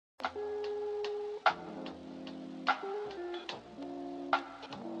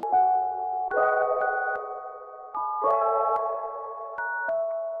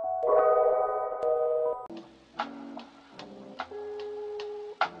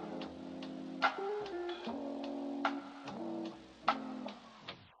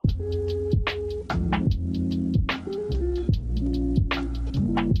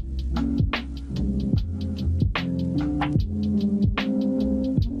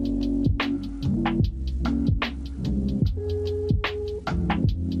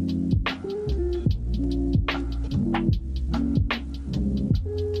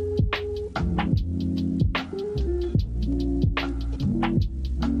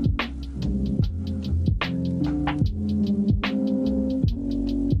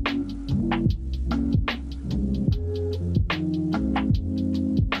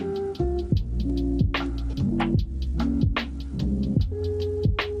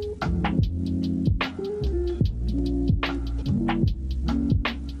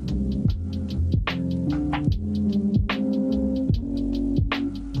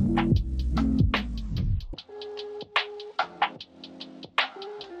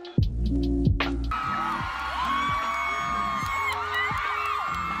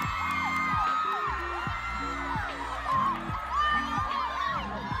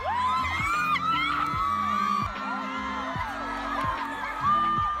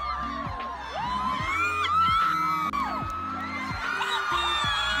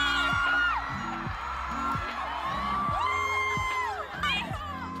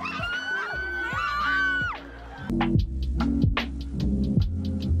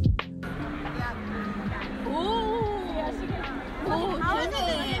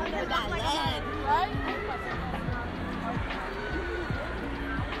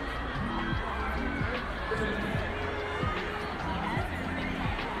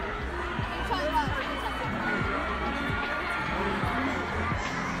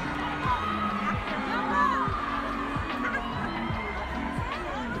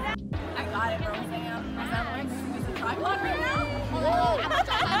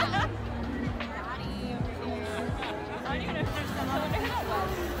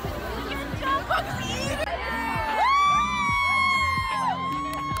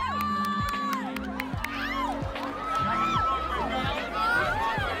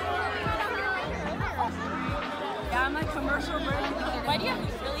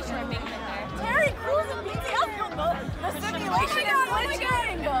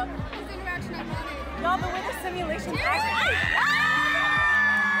simulation actually.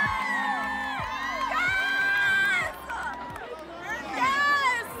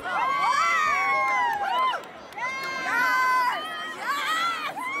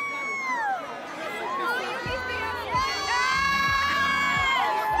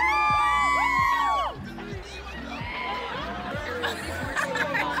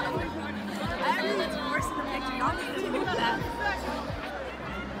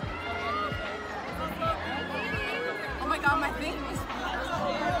 Oh my god, my thing is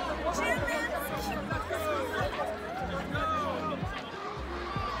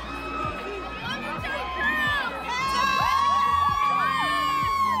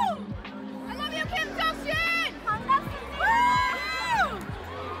I love you, Kim Jong-un!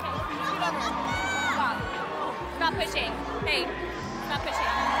 Stop pushing. Hey, stop pushing.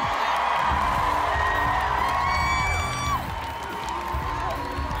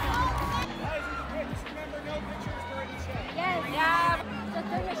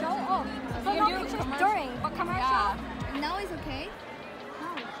 During what commercial? Yeah. Now it's okay.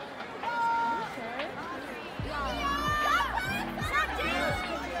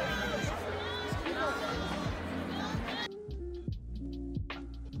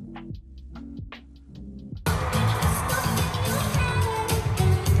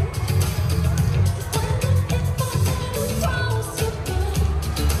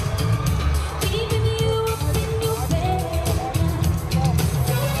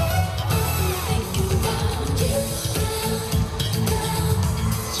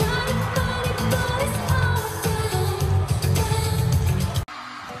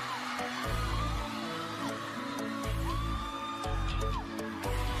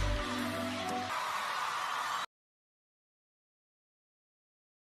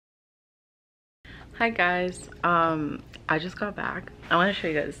 Hi guys, I just got back. I want to show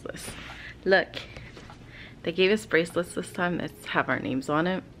you guys this. Look, they gave us bracelets this time that have our names on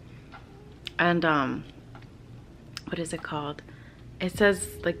it, and what is it called? It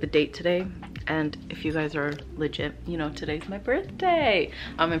says like the date today, and if you guys are legit, you know today's my birthday.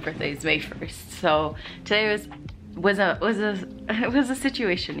 My birthday is May 1st, so today was a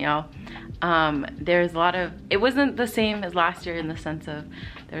situation, y'all. There's a lot of, it wasn't the same as last year in the sense of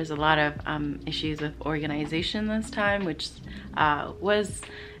there's a lot of issues with organization this time, which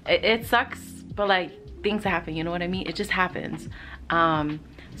it sucks, but like things happen, you know what I mean? It just happens.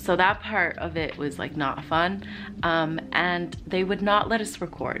 So that part of it was like not fun, and they would not let us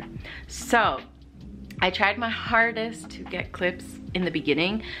record. So I tried my hardest to get clips in the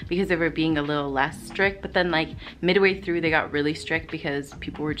beginning because they were being a little less strict, but then like midway through they got really strict because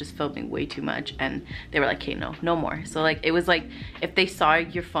people were just filming way too much, and they were like, hey, no more. So like it was like if they saw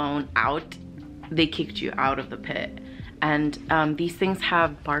your phone out, they kicked you out of the pit. And these things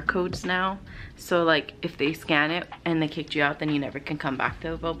have barcodes now, so like if they scan it and they kicked you out, then you never can come back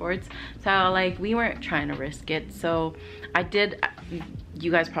to the billboards. So like we weren't trying to risk it, so I did,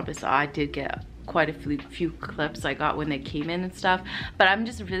 you guys probably saw, I did get quite a few clips I got when they came in and stuff. But I'm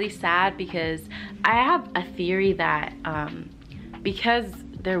just really sad because I have a theory that because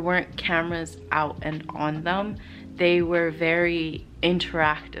there weren't cameras out and on them, they were very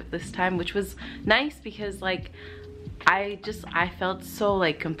interactive this time, which was nice because like I felt so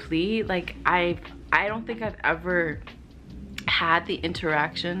like complete. Like I don't think I've ever had the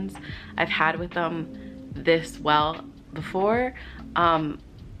interactions I've had with them this well before.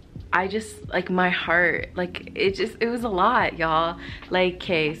 I just like my heart, like it was a lot, y'all. Like,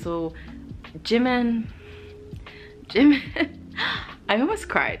 okay, so Jimin I almost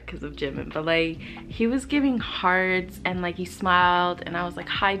cried because of Jimin, but like he was giving hearts and like he smiled, and I was like,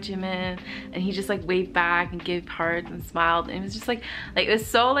 hi Jimin, and he just like waved back and gave hearts and smiled, and it was just like it was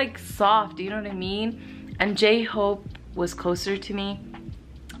so like soft, you know what I mean? And J-Hope was closer to me,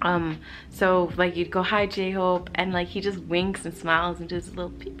 so like you'd go, hi J-Hope, and like he just winks and smiles and does a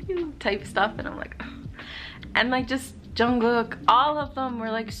little pew pew type stuff, and I'm like, ugh. And like just Jungkook, all of them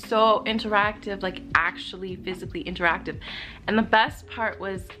were like so interactive, like actually physically interactive. And the best part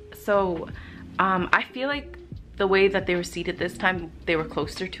was, so I feel like the way that they were seated this time, they were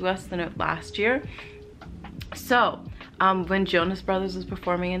closer to us than last year. So when Jonas Brothers was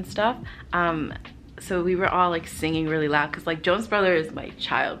performing and stuff, so we were all like singing really loud because like Jonas Brothers is my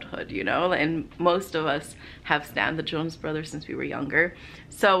childhood, you know, and most of us have stan the Jonas Brothers since we were younger.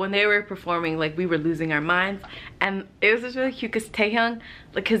 So when they were performing, like we were losing our minds, and it was just really cute because Taehyung,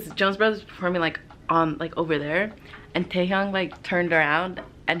 like, because Jonas Brothers was performing like on like over there, and Taehyung like turned around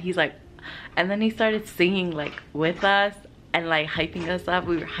and he's like, and then he started singing like with us and like hyping us up.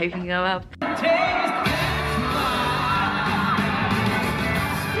 We were hyping him up.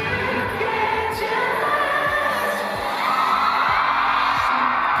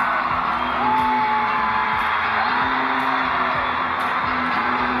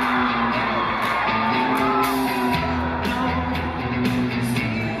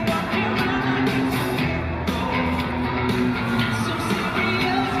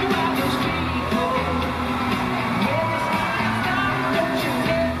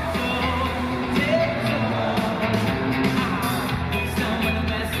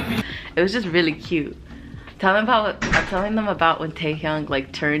 It was just really cute. I'm telling them about when Taehyung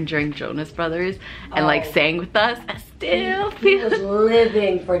like turned during Jonas Brothers and like sang with us. I still feel he was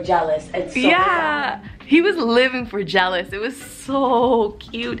living for Jealous, and so yeah, he was living for Jealous. It was so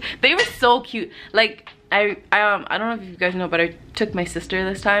cute. They were so cute. Like I don't know if you guys know, but I took my sister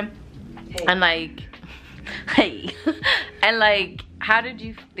this time, hey. And like, hey, and like, how did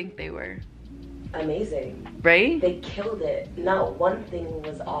you think they were? Amazing, right? They killed it. Not one thing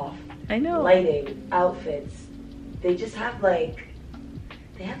was off. I know. Lighting, outfits, they just have like,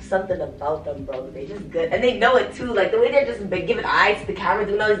 they have something about them, bro. They just good, and they know it too. Like the way they're just giving eyes to the camera,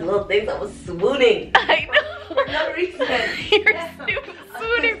 doing all these little things. I was swooning. I know. For no reason. You're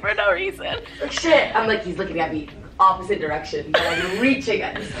swooning for no reason. Like shit. I'm like, he's looking at me opposite direction, but I'm reaching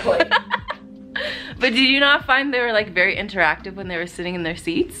at this point. But did you not find they were like very interactive when they were sitting in their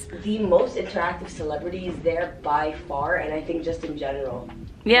seats? The most interactive celebrities there by far, and I think just in general.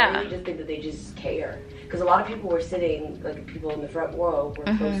 Yeah. I really just think that they just care. Because a lot of people were sitting, like people in the front row were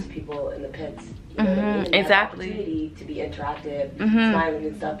close to people in the pits. You know what I mean? And exactly. They had opportunity to be interactive, smiling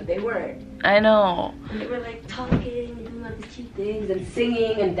and stuff, but they weren't. I know. And they were like talking and doing all these cute things and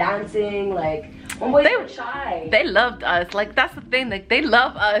singing and dancing. Like, homeboys were shy. They loved us. Like, that's the thing. Like, they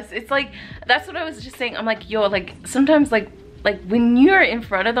love us. It's like, that's what I was just saying. I'm like, yo, like, sometimes, like when you're in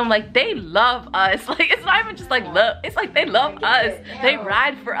front of them, like, they love us. Like, it's not even just like love. It's like they love us. They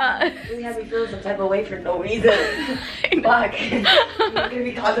ride for us. Really had me feel some type of way for no reason. Fuck. I'm gonna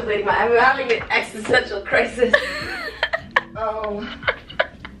be contemplating I'm having an existential crisis. Oh.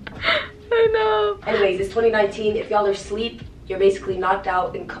 I know. Anyways, it's 2019. If y'all are asleep, you're basically knocked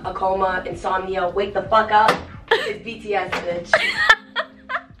out in a coma, insomnia. Wake the fuck up. It's BTS, bitch.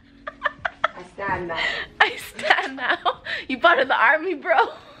 I stand now. I stand now. You part of the army, bro.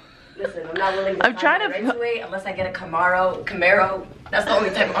 Listen, I'm not willing to I'm trying to graduate unless I get a Camaro. That's the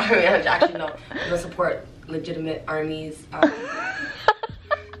only type of army I actually know. I don't support legitimate armies. I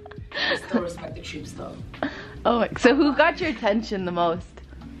still respect the troops though. Oh, so who got your attention the most?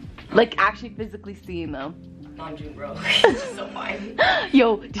 Like actually physically seeing them? Namjoon, bro. He's just so fine.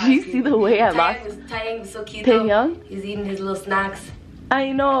 Yo, did you see the way I lost? Taehyung was so cute Taehyung? He's eating his little snacks.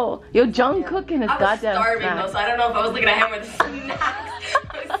 I know. Yo, Jungkook and his goddamn starving snacks. though, so I don't know if I was looking at him with snacks.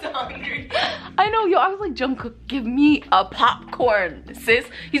 I was so hungry. I know, yo, I was like, Jungkook, give me a popcorn, sis.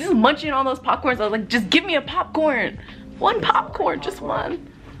 He's just munching on those popcorns. I was like, just give me a popcorn. One popcorn, just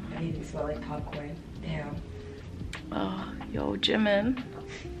one. I didn't even smell like popcorn. Damn. Oh, yo, Jimin.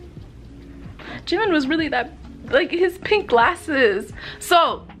 Jimin was really that, like his pink glasses.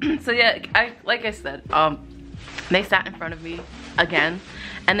 So yeah, like I said, they sat in front of me again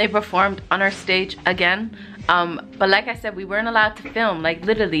and they performed on our stage again. But like I said, we weren't allowed to film, like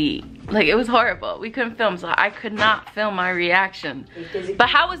literally, like it was horrible. We couldn't film, so I could not film my reaction. But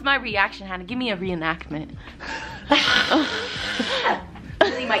how was my reaction, Hannah? Give me a reenactment.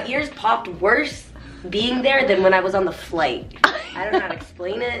 My ears popped worse being there than when I was on the flight. I don't know how to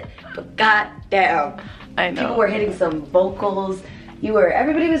explain it, but goddamn. I know. People were hitting some vocals.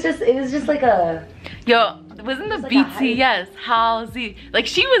 Everybody was just, it was just like a... Yo, wasn't the like BTS Halsey? Like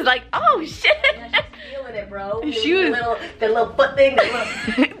she was like, oh shit. Yeah, she's feeling it, bro. She was the little foot thing.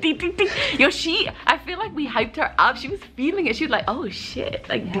 Yo, I feel like we hyped her up. She was feeling it. She was like, oh shit.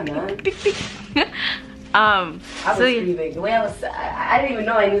 Like, yeah, I was screaming. The way I was, I didn't even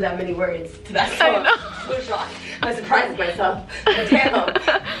know I knew that many words to that song. I know. So shocked. I surprised myself. Damn,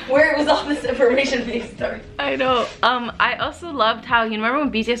 where was all this information being stored? I know. I also loved how, you remember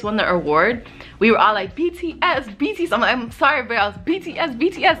when BTS won their award? We were all like, BTS, BTS. I'm like, I'm sorry, but I was BTS,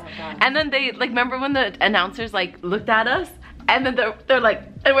 BTS. Oh, and then they, like, remember when the announcers, like, looked at us? And then they're like,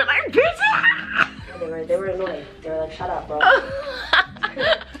 and we're like, BTS! Yeah, they were annoyed. They were like, shut up, bro.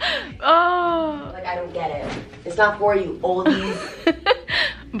 Oh. Like, I don't get it. It's not for you, oldies.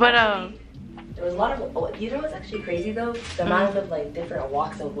 But, actually, there was a lot of, you know what's actually crazy though? The amount of like different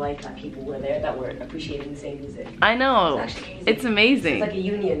walks of life that people were there that were appreciating the same music. I know. It's actually crazy. It's amazing. It's like a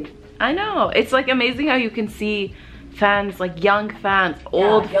union. I know. It's like amazing how you can see fans, like young fans,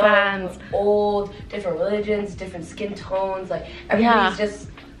 old fans. Old, different religions, different skin tones. Like everybody's just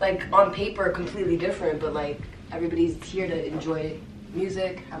like on paper completely different, but like everybody's here to enjoy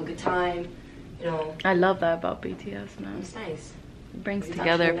music, have a good time, you know. I love that about BTS, man. It's nice. It brings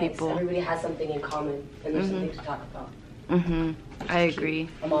together people. Nice. Everybody has something in common and there's something to talk about. I agree.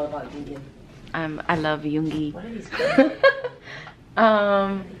 I'm all about union. I love Yoongi. What are these crazy?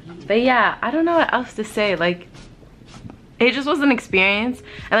 But yeah, I don't know what else to say. Like, it just was an experience,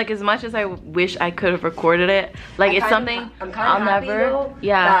 and like as much as I wish I could have recorded it, like it's something I'm kind of happy though,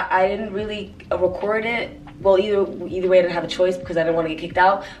 that I didn't really record it well, either way I didn't have a choice because I didn't want to get kicked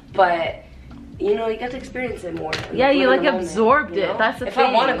out, but you know, you got to experience it more. Yeah, you like absorbed it. That's the thing. If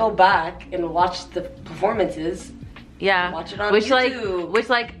I want to go back and watch the performances, yeah, watch it on YouTube. Which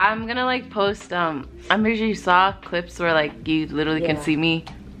I'm gonna like post. I'm pretty sure you saw clips where like you literally can see me.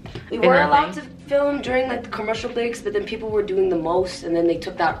 We were allowed to film during like the commercial breaks, but then people were doing the most, and then they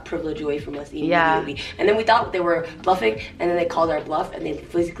took that privilege away from us immediately. Yeah. And then we thought they were bluffing, and then they called our bluff, and they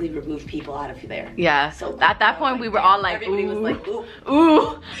physically removed people out of there. Yeah. So at that point, we were all like, everybody ooh, was like, ooh,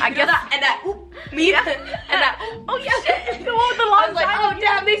 ooh. I guess that, ooh, me, and that, ooh, oh yeah, shit. the one with the long I was like, oh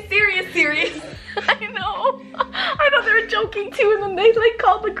damn, they serious. I know. I know they were joking too, and then they like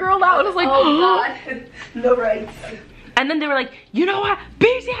called the girl out. I was like, oh god, no rights. And then they were like, you know what?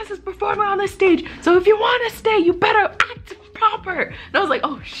 BTS is performing on this stage, so if you want to stay, you better act proper. And I was like,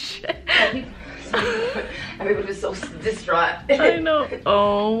 oh shit. Everybody was so distraught. I know.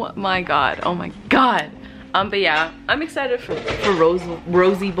 Oh my god. Oh my god. But yeah, I'm excited for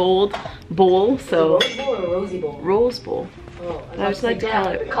Rosy Bowl. So Rose Bowl or Rosy Bowl? Rose Bowl. Oh, I just like to call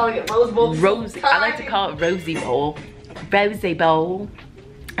it. Calling it Rose Bowl. Rosy. I like to call it Rosy Bowl. Rosy Bowl.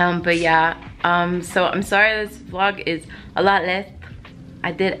 But yeah. So I'm sorry this vlog is a lot less.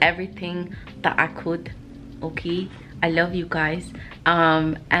 I did everything that I could. Okay. I love you guys.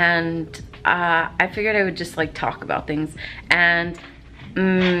 And I figured I would just like talk about things. And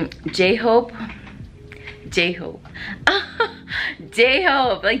J-Hope.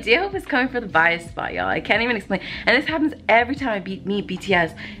 Like J-Hope is coming for the bias spot, y'all. I can't even explain. And this happens every time I meet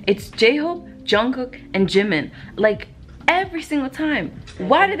BTS. It's J-Hope, Jungkook, and Jimin. Like every single time.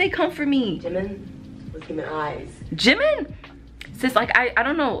 Why do they come for me? Jimin was giving eyes. Jimin? Sis, like I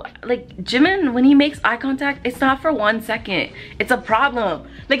don't know. Like Jimin, when he makes eye contact, it's not for 1 second. It's a problem.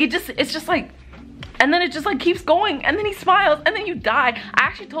 Like it's just like, and then it just like keeps going, and then he smiles, and then you die. I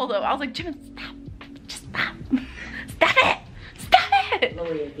actually told him, I was like, Jimin, stop. Just stop. Stop it. Stop it.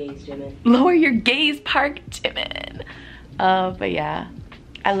 Lower your gaze, Jimin. Lower your gaze, Park Jimin. But yeah,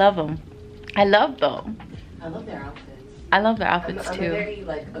 I love them. I love them. I love their outfits. I love their outfits I'm too. a very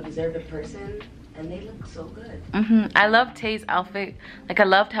like observant person, and they look so good. I love Tae's outfit. Like I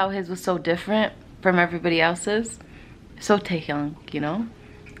loved how his was so different from everybody else's. So Taehyung, you know.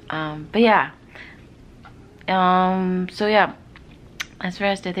 But yeah. So yeah. As for the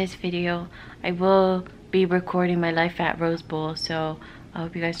rest of this video, I will be recording my life at Rose Bowl. So I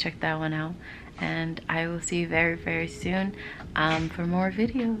hope you guys check that one out, and I will see you very, very soon for more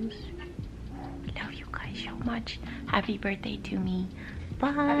videos. Love you guys so much. Happy birthday to me.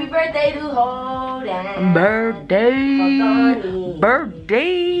 Bye. Happy birthday to Holden. Birthday.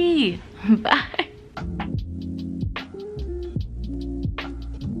 Birthday. Bye.